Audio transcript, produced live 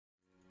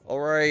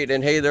Alright,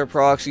 and hey there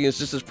Proxyians,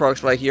 this is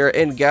Proxify here,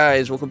 and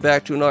guys, welcome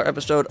back to another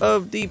episode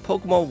of the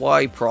Pokemon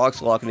Y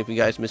Proxlocke. And if you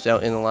guys missed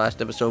out in the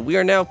last episode, we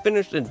are now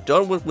finished and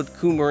done with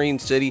Coumarine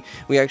City.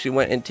 We actually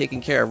went and taken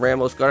care of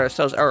Ramos, got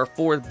ourselves our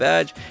 4th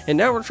badge, and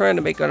now we're trying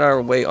to make on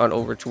our way on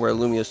over to where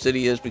Lumia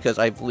City is, because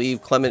I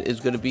believe Clement is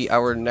going to be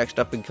our next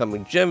up and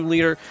coming gym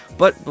leader.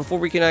 But before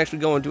we can actually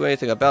go and do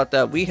anything about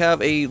that, we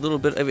have a little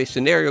bit of a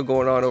scenario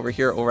going on over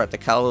here over at the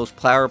Kalos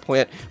Power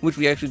Plant, which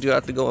we actually do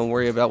have to go and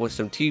worry about with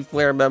some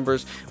T-Flare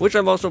members, which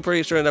I'm also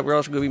pretty certain that we're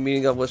also going to be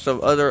meeting up with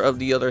some other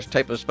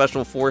type of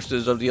special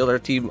forces of the other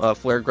team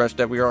Flare Grunts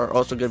that we are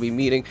also going to be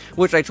meeting,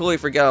 which I totally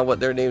forget on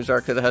what their names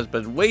are because it has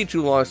been way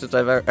too long since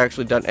I've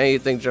actually done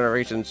anything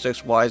Generation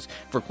 6 wise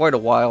for quite a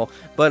while.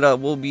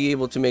 But we'll be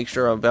able to make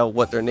sure about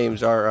what their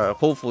names are,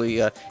 hopefully,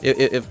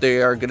 if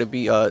they are going to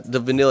be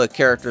the vanilla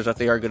characters that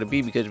they are going to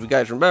be, because if you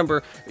guys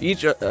remember,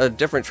 each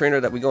different trainer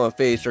that we go and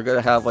face are going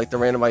to have like the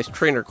randomized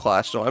trainer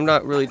class, so I'm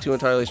not really too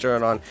entirely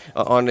sure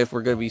on if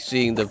we're going to be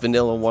seeing the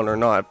vanilla one or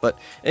not. But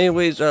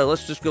anyways,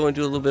 let's just go and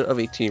do a little bit of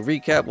a team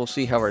recap. We'll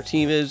see how our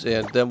team is,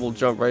 and then we'll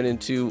jump right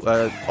into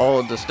all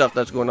of the stuff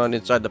that's going on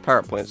inside the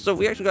power plant. So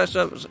we actually got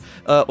stuff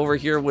over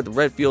here with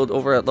Redfield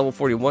over at level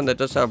 41 that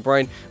does have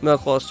Brian,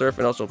 Melclaw, Surf,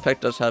 and also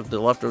Peck does have the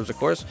leftovers, of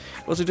course.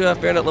 We also do have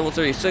Farron at level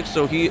 36,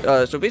 so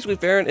so basically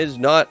Farron is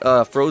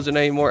not frozen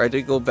anymore. I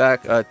did go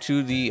back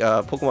to the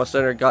Pokemon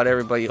Center, got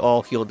everybody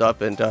all healed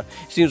up, and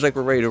seems like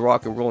we're ready to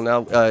rock and roll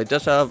now. It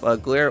does have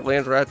Glare,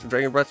 Landrat,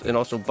 Dragon Breath, and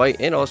also Bite,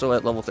 and also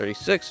at level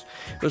 36.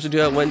 We also do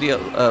have Wendy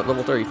at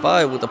level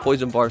 35 with the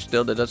Poison Bar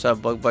still that does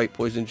have Bug Bite,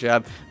 Poison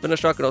Jab,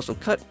 Venoshock, and also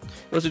Cut.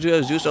 We also do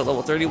have Zeus at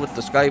level 30 with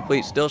the Sky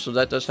Plate still, so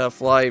that does have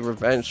Fly,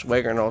 Revenge,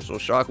 Swagger, and also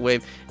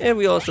Shockwave. And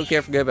we also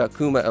can't forget about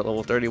Kuma at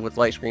level 30 with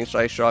Light Screen,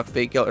 Size Shock,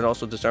 Fake Out, and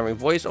also Disarming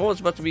Voice. Almost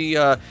about to be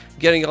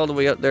getting all the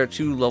way up there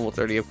to level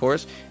 30, of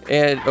course,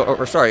 and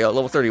sorry,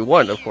 level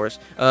 31, of course.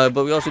 But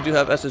we also do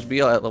have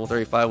SSBL at level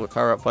 35 with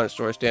Power Up Punch,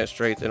 Storage Dance,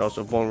 Strength, and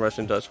also Bone Rush,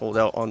 and does hold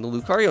out on the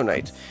Lucario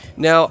Knights.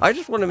 Now, I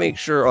just want to make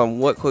sure on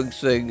what quick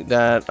thing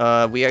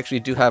that we actually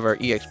do have our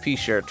EXP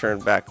share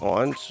turned back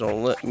on. So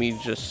let me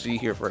just see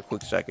here for a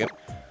quick second.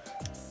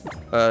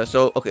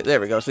 Okay, there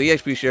we go. So the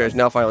EXP share is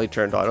now finally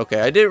turned on.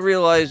 Okay, I didn't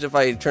realize if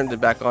I turned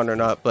it back on or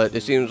not, but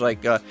it seems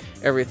like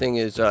everything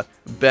is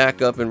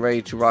back up and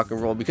ready to rock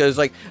and roll, because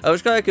like I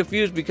was kind of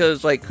confused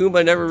because like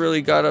Kuma never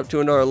really got up to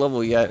another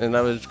level yet, and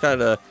I was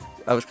kind of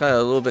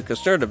a little bit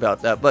concerned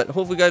about that. But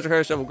hopefully you guys are having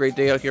yourself a great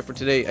day out here for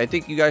today. I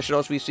think you guys should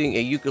also be seeing a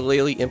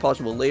Ukulele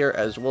Impossible Layer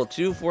as well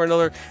too for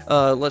another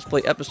Let's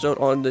Play episode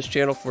on this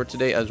channel for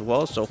today as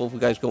well. So hopefully you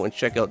guys go and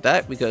check out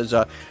that, because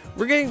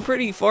we're getting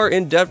pretty far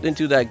in depth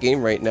into that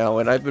game right now,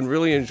 and I've been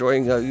really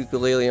enjoying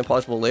Ukulele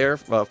Impossible Layer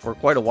for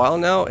quite a while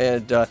now,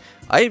 and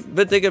I've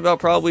been thinking about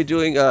probably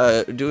doing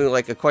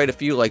like quite a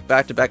few like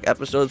back-to-back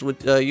episodes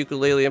with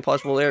Ukulele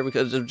Impossible Layer,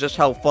 because of just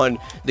how fun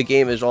the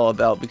game is all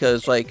about.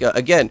 Because like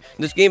again,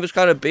 this game is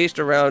kind of based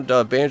around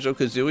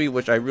Banjo-Kazooie,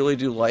 which I really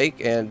do like,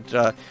 and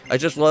I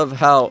just love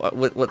how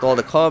with all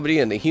the comedy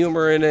and the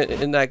humor in it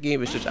in that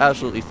game, it's just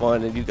absolutely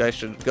fun. And you guys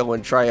should go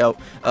and try out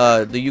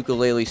the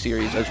Ukulele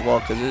series as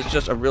well, because it's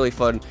just a really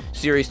fun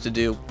series to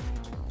do.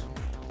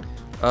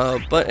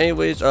 But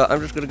anyways, I'm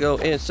just gonna go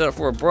and set up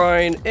for a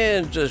brine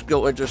and just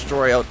go and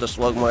destroy out the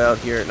Slugma out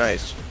here.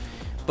 Nice.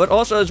 But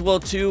also as well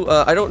too,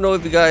 I don't know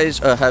if you guys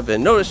have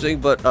been noticing,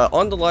 but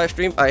on the live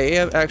stream I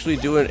am actually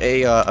doing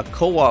a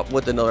co-op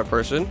with another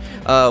person,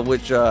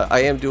 which I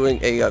am doing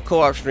a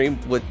co-op stream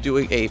with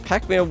doing a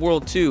Pac-Man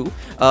World 2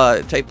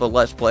 type of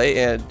Let's Play,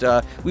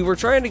 and we were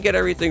trying to get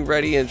everything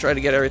ready and trying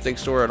to get everything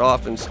sorted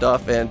off and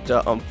stuff, and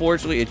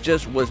unfortunately it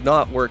just was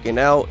not working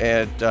out,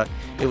 and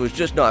it was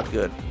just not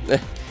good.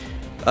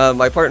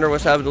 My partner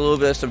was having a little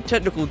bit of some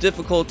technical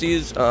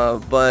difficulties,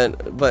 but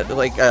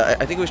like I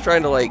think he was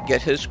trying to like get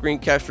his screen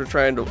capture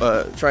trying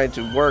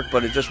to work,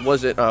 but it just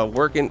wasn't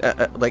working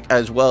like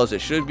as well as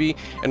it should be.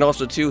 And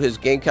also too, his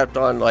game kept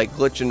on like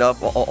glitching up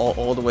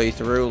all the way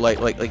through, like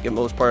in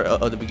most part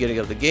of the beginning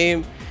of the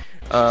game,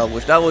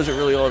 which that wasn't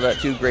really all that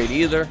too great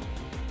either.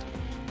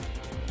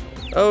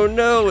 Oh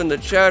no! And the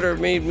chatter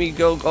made me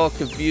go all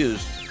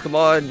confused. Come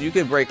on, you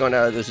can break on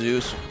out of this,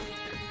 Zeus.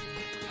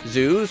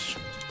 Zeus?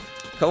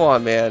 Come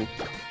on, man.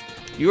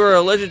 You are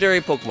a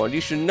legendary Pokemon.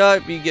 You should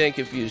not be getting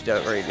confused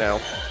out right now.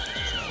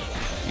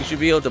 You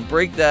should be able to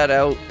break that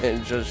out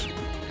and just...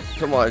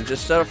 Come on,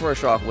 just set up for a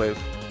Shockwave.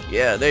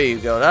 Yeah, there you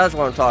go. That's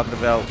what I'm talking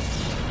about.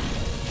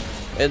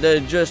 And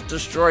then just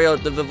destroy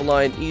out the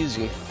Vivillon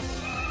easy.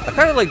 I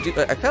kind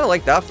of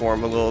like that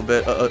form a little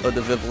bit of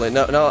the Vivillon.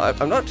 Now,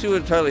 I'm not too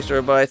entirely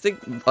sure, but I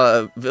think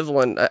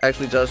Vivillon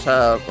actually does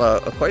have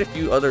quite a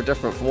few other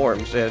different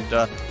forms, and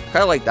kind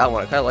of like that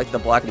one. I kind of like the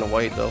black and the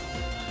white, though.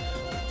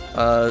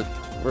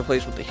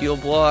 Replaced with the heal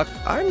block.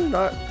 I'm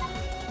not...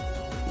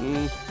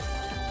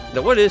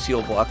 Now, what is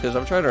heal block? Because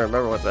I'm trying to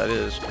remember what that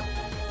is.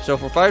 So,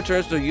 for 5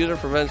 turns, the user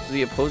prevents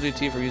the opposing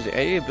team from using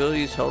any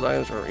abilities, held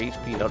items, or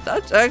HP. Now,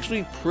 that's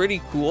actually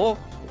pretty cool.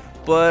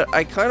 But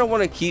I kind of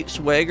want to keep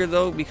Swagger,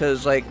 though,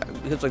 because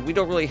we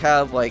don't really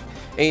have, like,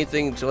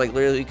 anything to, like,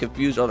 literally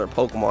confuse other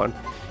Pokemon.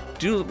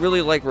 do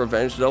really like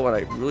Revenge though, and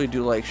I really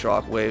do like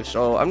Shockwave,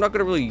 so I'm not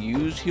gonna really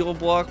use Heal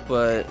Block,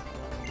 but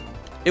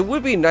it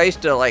would be nice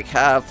to like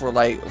have for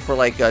like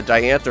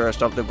Diantha or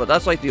something. But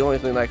that's like the only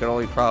thing that I can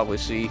only probably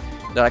see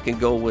that I can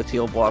go with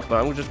Heal Block.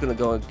 But I'm just gonna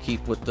go and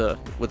keep with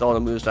all the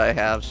moves that I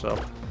have. So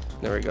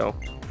there we go.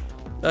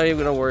 Not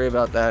even gonna worry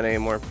about that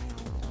anymore.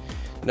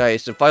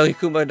 Nice. And finally,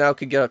 Kuma now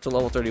can get up to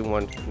level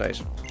 31.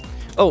 Nice.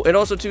 Oh, and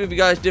also too, if you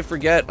guys did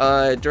forget,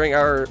 during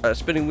our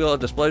spinning wheel of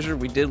displeasure,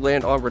 we did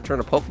land on Return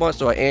of Pokemon,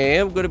 so I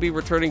am going to be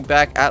returning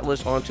back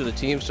Atlas onto the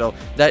team, so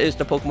that is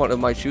the Pokemon of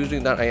my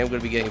choosing that I am going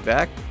to be getting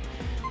back.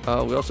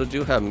 We also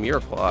do have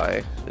Miracle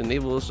Eye.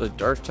 Enables a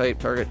dark type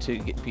target to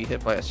be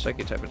hit by a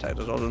psychic type attack.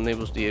 This also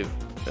enables the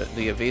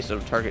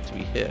evasive target to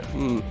be hit.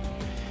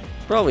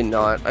 Probably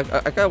not. I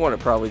kind of want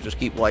to probably just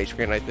keep Light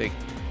Screen, I think.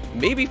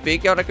 Maybe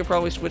Fake Out I could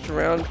probably switch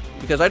around,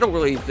 because I don't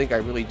really think I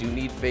really do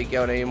need Fake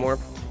Out anymore.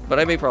 But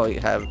I may probably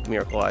have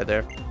Miracle Eye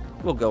there.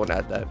 We'll go and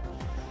add that.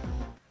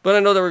 But I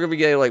know that we're going to be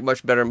getting like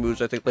much better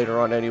moves, I think, later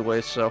on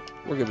anyway, so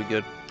we're going to be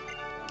good.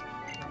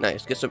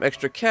 Nice. Get some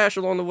extra cash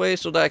along the way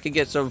so that I can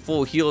get some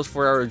full heals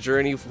for our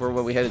journey for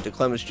when we head into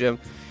Clemens Gym.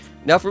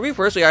 Now, for me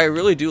personally, I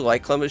really do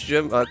like Clemens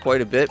Gym quite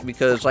a bit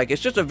because, like,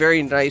 it's just a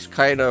very nice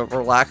kind of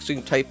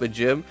relaxing type of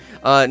gym.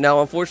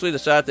 Now, unfortunately, the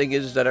sad thing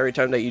is that every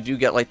time that you do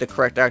get, like, the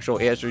correct actual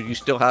answer, you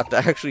still have to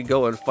actually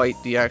go and fight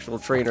the actual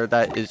trainer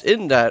that is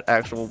in that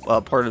actual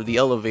part of the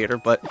elevator.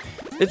 But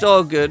it's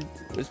all good.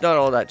 It's not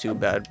all that too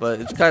bad, but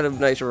it's kind of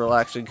nice and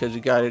relaxing because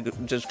you gotta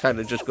just kind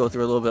of just go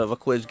through a little bit of a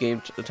quiz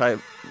game type.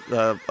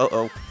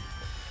 Uh-oh.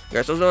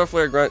 Okay, so there's another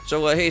Flare Grunt.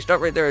 So, hey, stop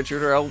right there,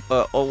 intruder. I'll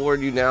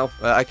warn you now.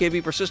 I can't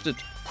be persistent.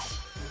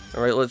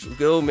 Alright, let's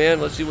go,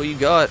 man. Let's see what you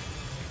got.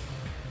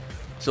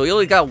 So he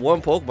only got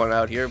one Pokemon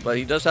out here, but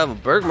he does have a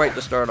Bergmite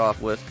to start off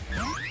with.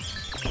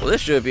 Well, this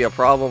shouldn't be a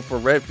problem for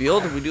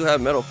Redfield. We do have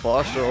Metal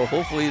Claw, so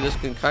hopefully this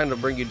can kind of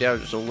bring you down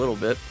just a little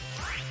bit.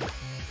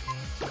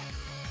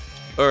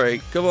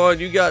 Alright, come on,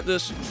 you got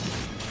this.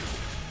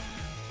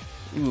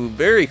 Ooh,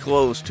 very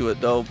close to it,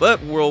 though.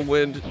 But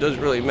Whirlwind doesn't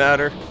really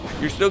matter.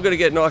 You're still going to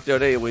get knocked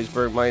out anyways,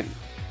 Bergmite.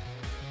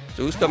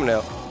 So who's coming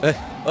out?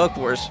 Of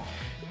course.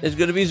 It's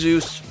going to be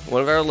Zeus,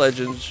 one of our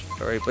legends.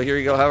 Alright, but here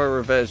you go, have our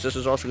Revenge. This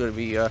is also going to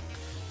be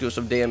doing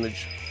some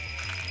damage.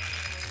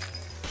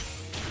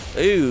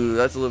 Ooh,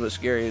 that's a little bit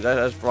scary. That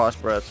has Frost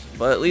Breath.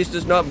 But at least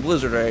it's not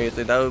Blizzard or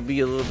anything. That would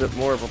be a little bit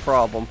more of a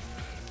problem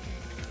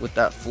with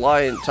that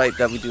flying type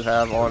that we do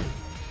have on.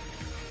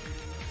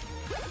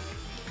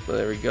 So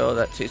there we go,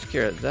 that takes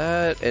care of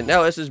that. And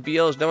now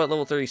SSBL is now at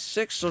level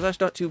 36, so that's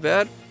not too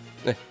bad.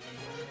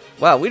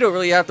 Wow, we don't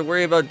really have to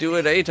worry about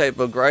doing any type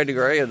of grinding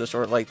or any of the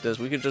sort like this.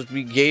 We could just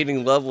be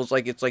gaining levels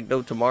like it's like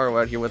no tomorrow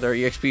out here with our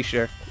EXP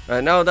share.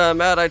 Now that I'm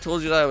mad, I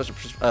told you that I was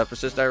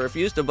persistent. I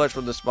refused to budge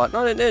from this spot,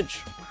 not an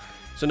inch.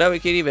 So now we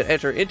can't even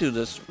enter into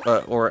this,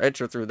 or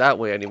enter through that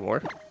way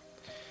anymore.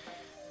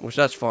 Which,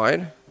 that's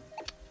fine.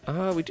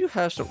 We do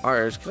have some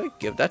irons. Can I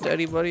give that to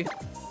anybody?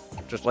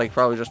 Just like,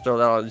 probably just throw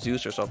that on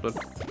Zeus or something.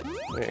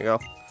 There you go.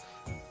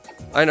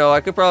 I know,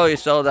 I could probably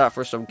sell that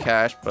for some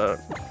cash, but,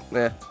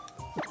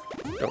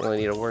 don't really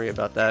need to worry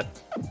about that.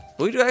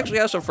 But we do actually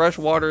have some fresh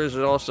waters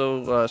and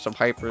also some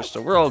hypers,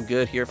 so we're all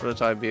good here for the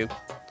time being.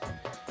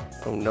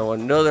 Oh no,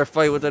 another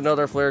fight with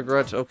another Flare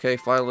Grunt. Okay,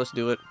 fine, let's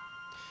do it.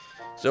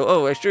 So,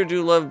 oh, I sure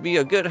do love be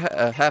a good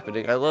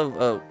happening. I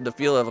love the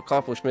feel of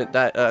accomplishment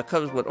that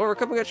comes with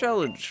overcoming a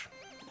challenge.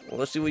 Well,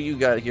 let's see what you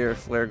got here,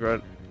 Flare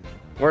Grunt.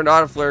 We're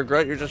not a Flare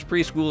Grunt, you're just a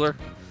preschooler.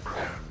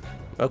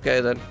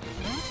 Okay, then.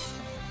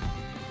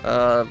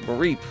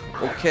 Reap.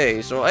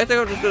 Okay, so I think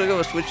I'm just gonna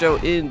go switch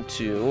out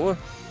into...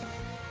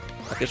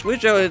 I can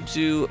switch out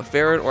into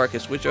Farron, or I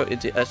can switch out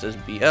into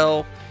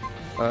SSBL.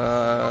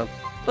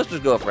 Let's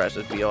just go for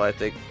SSBL, I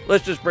think.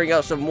 Let's just bring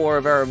out some more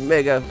of our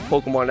Mega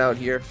Pokemon out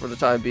here for the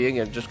time being,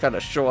 and just kind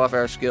of show off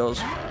our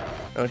skills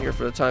out here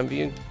for the time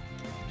being.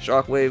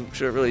 Shockwave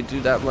shouldn't really do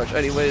that much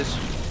anyways.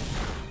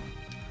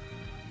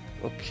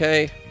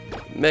 Okay.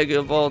 Mega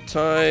of all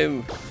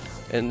time.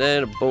 And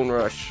then a Bone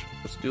Rush.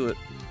 Let's do it.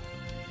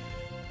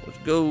 Let's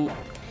go.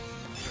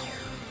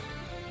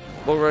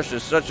 Bone Rush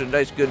is such a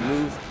nice, good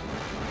move.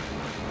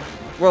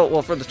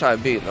 Well, for the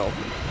time being, though.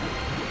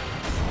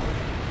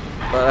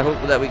 But I hope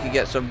that we can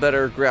get some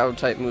better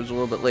ground-type moves a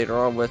little bit later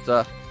on with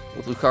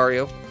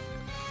Lucario.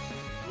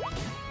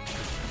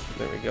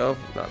 There we go.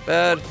 Not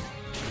bad.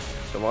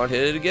 Come on,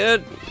 hit it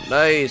again.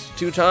 Nice.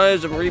 2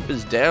 times, and Reap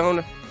is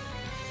down.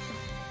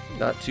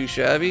 Not too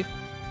shabby.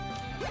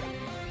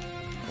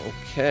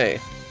 Okay.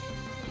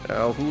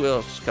 Now, who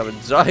else is coming?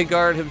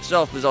 Zygarde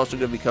himself is also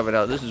going to be coming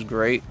out. This is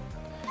great.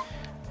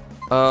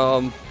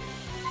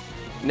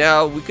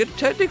 Now, we could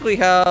technically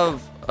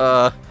have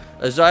a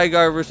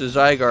Zygarde versus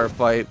Zygarde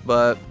fight,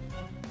 but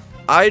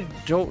I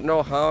don't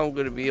know how I'm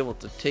going to be able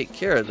to take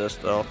care of this,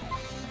 though.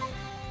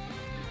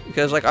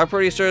 Because, like, I'm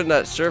pretty certain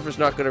that Surf is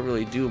not going to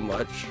really do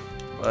much,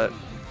 but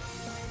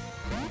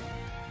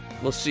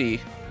we'll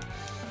see.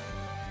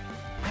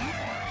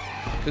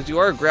 Because you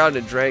are a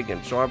grounded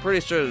dragon, so I'm pretty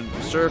certain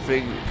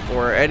surfing,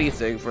 or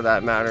anything for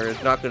that matter,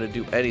 is not going to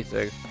do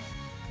anything.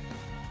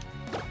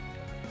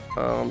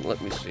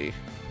 Let me see.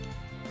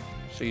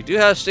 So you do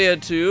have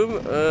Sand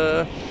Tomb.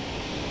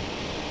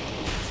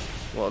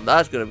 Well,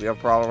 that's going to be a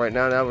problem right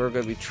now. Now we're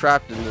going to be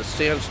trapped in the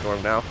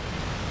sandstorm now.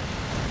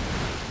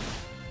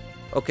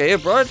 Okay,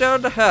 it brought it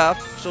down to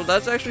half, so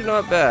that's actually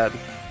not bad.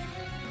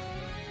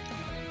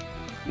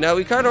 Now,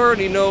 we kind of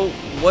already know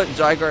what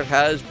Zygarde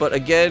has, but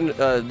again,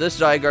 this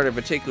Zygarde in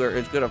particular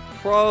is going to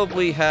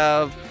probably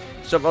have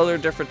some other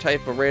different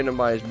type of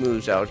randomized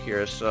moves out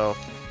here, so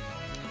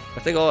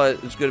I think all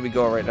it's going to be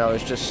going right now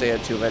is just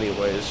Sand Tomb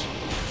anyways.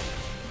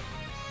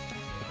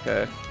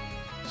 Okay.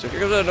 So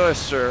here goes another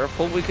Surf.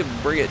 Hopefully we can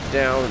bring it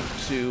down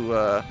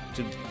to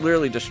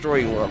literally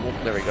destroying level.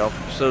 There we go.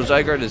 So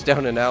Zygarde is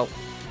down and out.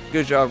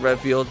 Good job,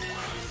 Redfield.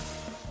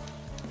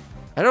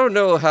 I don't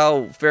know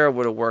how Farah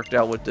would have worked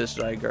out with this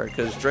Zygarde,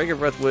 because Dragon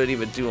Breath wouldn't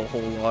even do a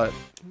whole lot.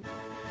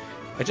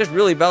 I just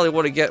really badly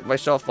want to get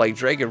myself like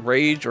Dragon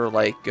Rage or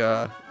like,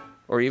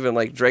 or even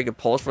like Dragon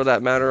Pulse for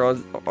that matter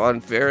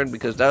on Farron,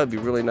 because that would be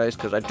really nice,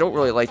 because I don't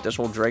really like this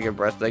whole Dragon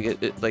Breath thing.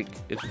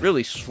 It's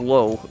really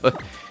slow,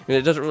 and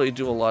it doesn't really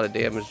do a lot of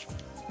damage.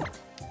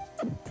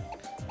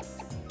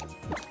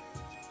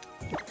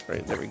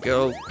 Right, there we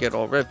go. Get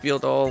all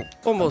Redfield all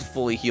almost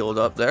fully healed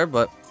up there,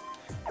 but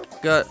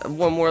got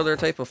one more other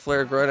type of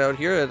Flare Grunt out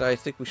here, and I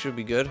think we should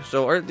be good.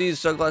 So aren't these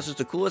sunglasses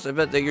the coolest? I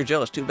bet that you're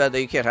jealous. Too bad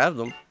that you can't have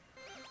them.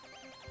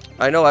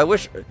 I know, I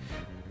wish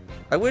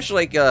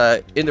like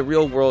in the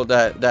real world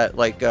that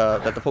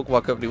the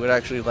Pokemon company would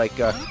actually like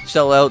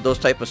sell out those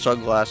type of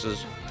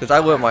sunglasses, because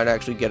I wouldn't mind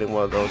actually getting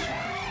one of those,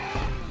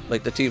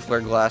 like the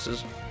T-Flare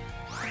glasses.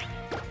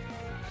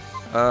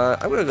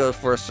 I'm gonna go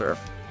for a Surf.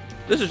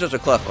 This is just a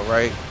Cleffa,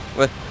 right?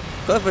 But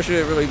Cleffa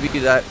shouldn't really be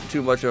that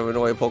too much of an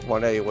annoying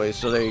Pokemon anyway,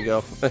 so there you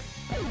go.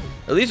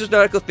 At least it's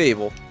not a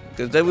Clefable,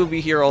 because then we'll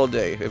be here all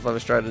day if I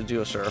was trying to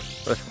do a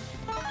Surf.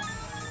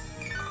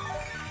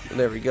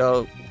 There we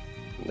go.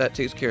 That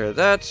takes care of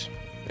that.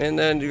 And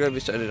then you're going to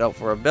be setting out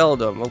for a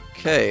Beldum.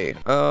 Okay.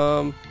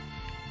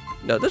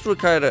 Now this would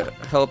kind of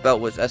help out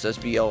with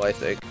SSBL, I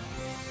think.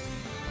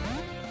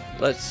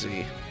 Let's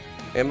see.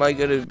 Am I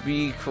going to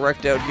be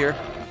correct out here?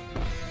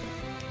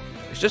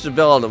 It's just a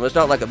Beldum. It's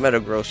not like a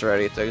Metagross or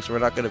anything, so we're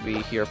not going to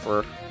be here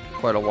for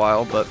quite a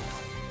while, but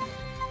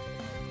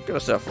I'm going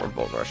to set up for a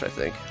Bone Rush, I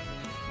think.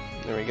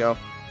 There we go.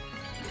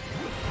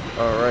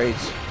 Alright.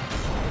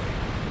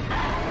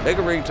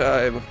 Mega Ring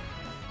time.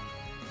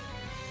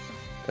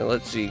 And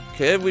let's see.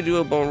 Can we do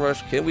a Bone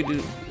Rush? Can we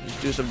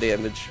just do some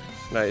damage?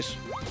 Nice.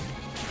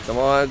 Come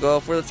on, go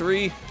for the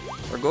 3.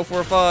 Or go for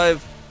a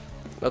 5.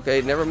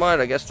 Okay, never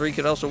mind. I guess 3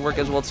 can also work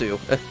as well, too.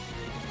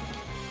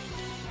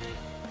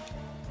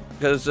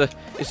 Because it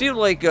seemed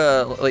like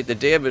the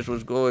damage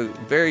was going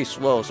very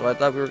slow, so I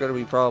thought we were going to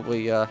be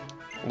probably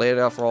laying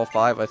out for all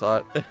 5, I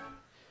thought.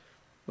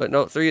 But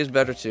no, 3 is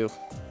better, too.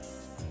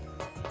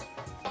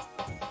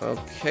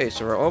 Okay,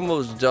 so we're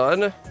almost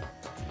done.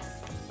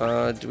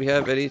 Do we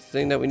have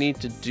anything that we need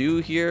to do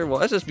here?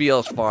 Well, SSBL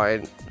is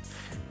fine.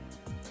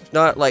 It's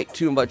not like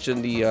too much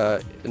in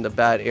the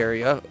bad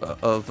area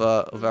of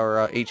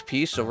our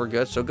HP, so we're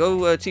good. So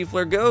go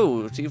T-Flare,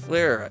 go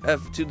T-Flare.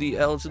 F to the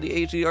L to the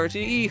H to the R to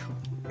the E.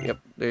 Yep,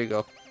 there you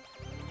go.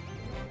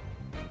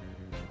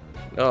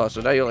 Oh, so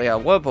now you only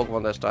have one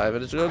Pokemon this time,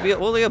 and it's going to be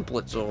only a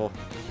Blitzel. Well,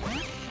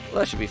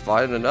 that should be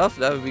fine enough.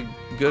 That would be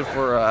good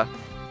for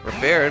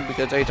Farron,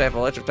 because any type of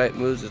electric type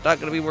moves is not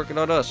going to be working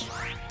on us.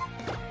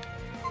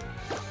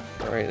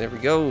 Alright, there we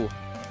go.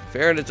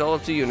 Farron, it's all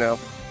up to you now.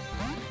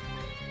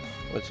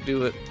 Let's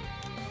do it.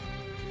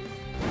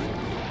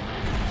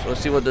 So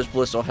let's see what this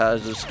Blissel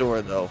has in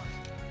store, though.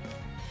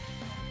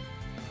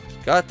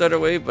 Got Thunder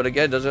Wave, but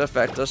again, doesn't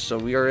affect us, so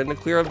we are in the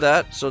clear of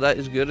that, so that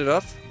is good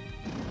enough.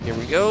 Here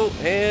we go,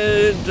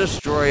 and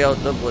destroy out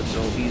the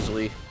Blitzel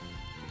easily.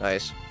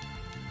 Nice.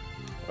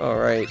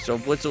 Alright, so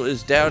Blitzel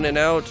is down and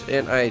out,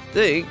 and I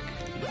think,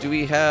 do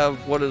we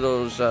have one of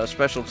those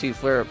special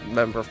T-Flare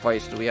member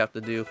fights that we have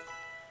to do?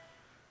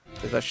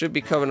 Because that should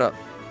be coming up.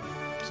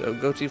 So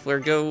go T-Flare,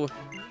 go.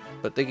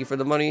 But thank you for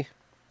the money.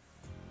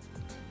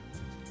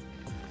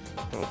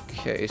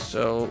 Okay,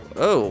 so...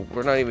 Oh,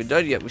 we're not even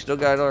done yet. We still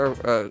got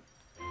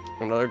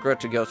another grunt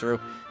to go through.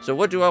 So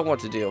what do I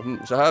want to do?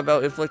 So how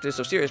about inflicting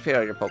some serious pain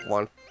on your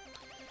Pokemon?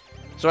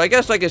 So I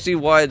guess I can see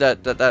why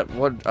that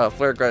one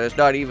Flare Grunt is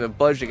not even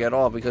budging at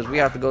all, because we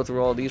have to go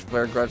through all these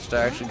Flare Grunts to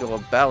actually go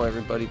and battle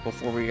everybody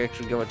before we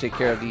actually go and take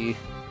care of the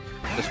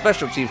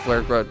specialty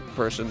Flare Grunt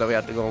person that we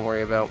have to go and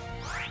worry about.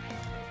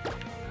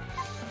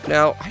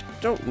 Now, I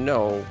don't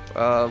know.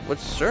 Would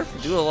Surf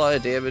do a lot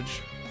of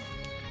damage?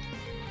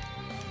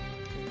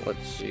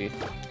 Let's see.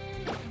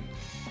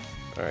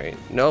 Alright,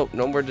 nope,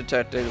 no more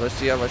detecting. Let's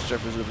see how much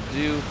Surf is going to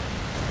do.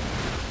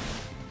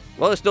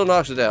 Well, it still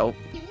knocks it out.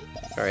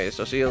 Alright,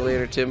 so see you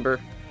later, Timber.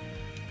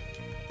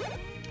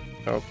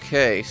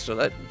 Okay, so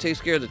that takes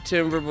care of the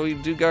Timber, but we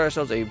do got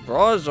ourselves a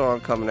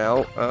Brazon coming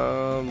out.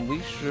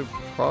 We should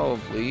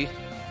probably...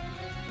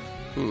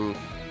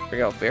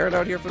 bring out Farron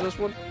out here for this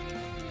one?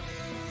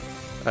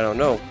 I don't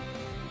know.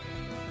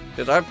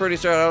 Because I'm pretty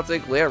sure I don't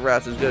think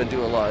Landwrath is going to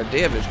do a lot of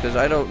damage, because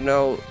I don't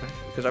know...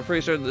 because I'm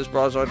pretty certain this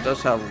Bronzong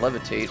does have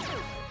levitate.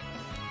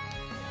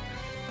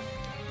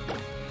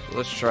 So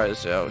let's try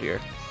this out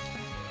here.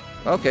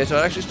 Okay, so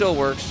it actually still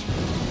works.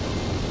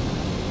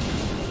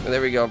 And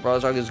there we go,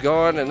 Bronzong is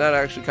gone, and that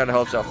actually kind of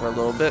helps out for a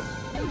little bit.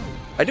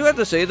 I do have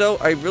to say though,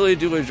 I really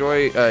do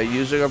enjoy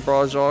using a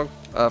Bronzong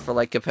for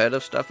like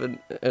competitive stuff and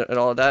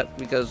all of that,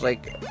 because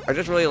like I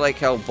just really like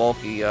how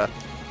bulky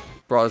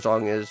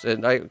Bronzong is,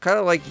 and I kind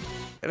of like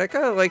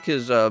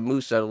his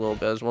moveset a little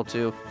bit as well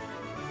too.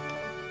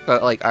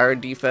 Like iron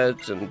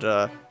defense and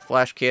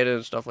flash cannon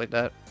and stuff like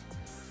that.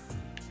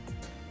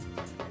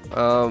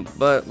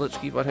 But let's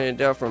keep on heading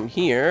down from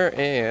here,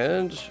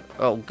 and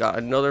oh god,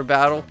 another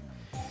battle.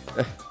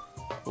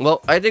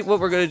 Well, I think what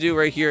we're going to do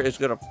right here is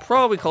going to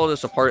probably call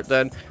this a part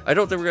then. I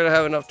don't think we're going to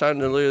have enough time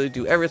to literally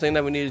do everything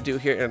that we need to do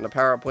here in the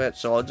power plant,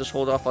 so I'll just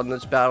hold off on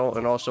this battle,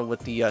 and also with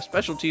the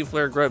special team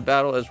flare grunt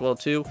battle as well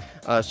too.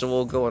 So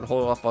we'll go and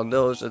hold off on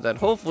those, and then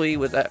hopefully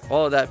with that,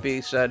 all of that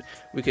being said,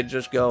 we could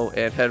just go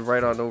and head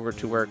right on over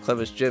to where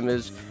Clement's gym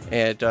is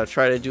and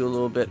try to do a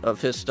little bit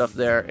of his stuff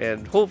there,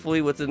 and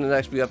hopefully within the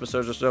next few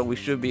episodes or so we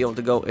should be able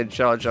to go and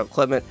challenge up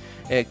Clement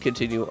and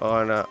continue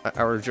on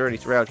our journey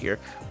throughout here.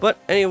 But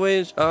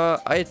anyways,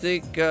 I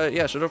think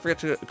yeah, so don't forget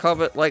to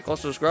comment, like,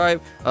 also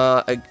subscribe.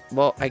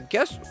 Well, I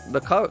guess the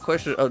comment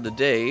question of the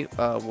day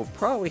will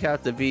probably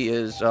have to be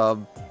is I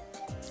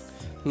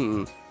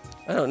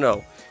don't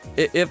know.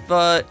 If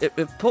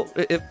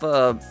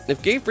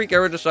Game Freak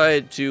ever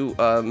decided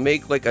to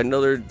make like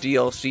another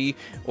DLC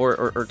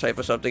or type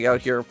of something out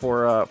here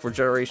for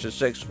Generation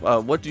 6,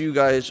 what do you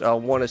guys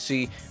want to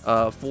see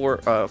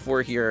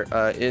for here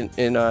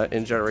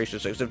in Generation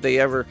 6? If they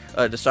ever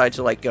decide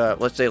to like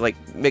let's say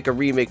like make a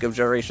remake of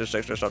Generation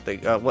 6 or something,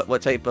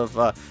 what type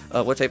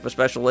of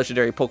special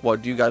legendary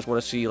Pokemon do you guys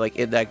want to see like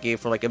in that game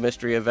for like a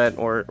mystery event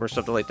or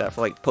something like that for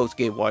like post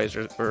game wise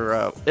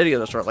or any of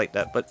the sort like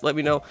that? But let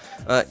me know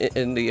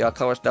in the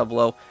comments down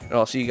below, and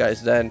I'll see you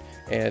guys then,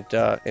 and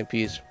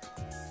peace.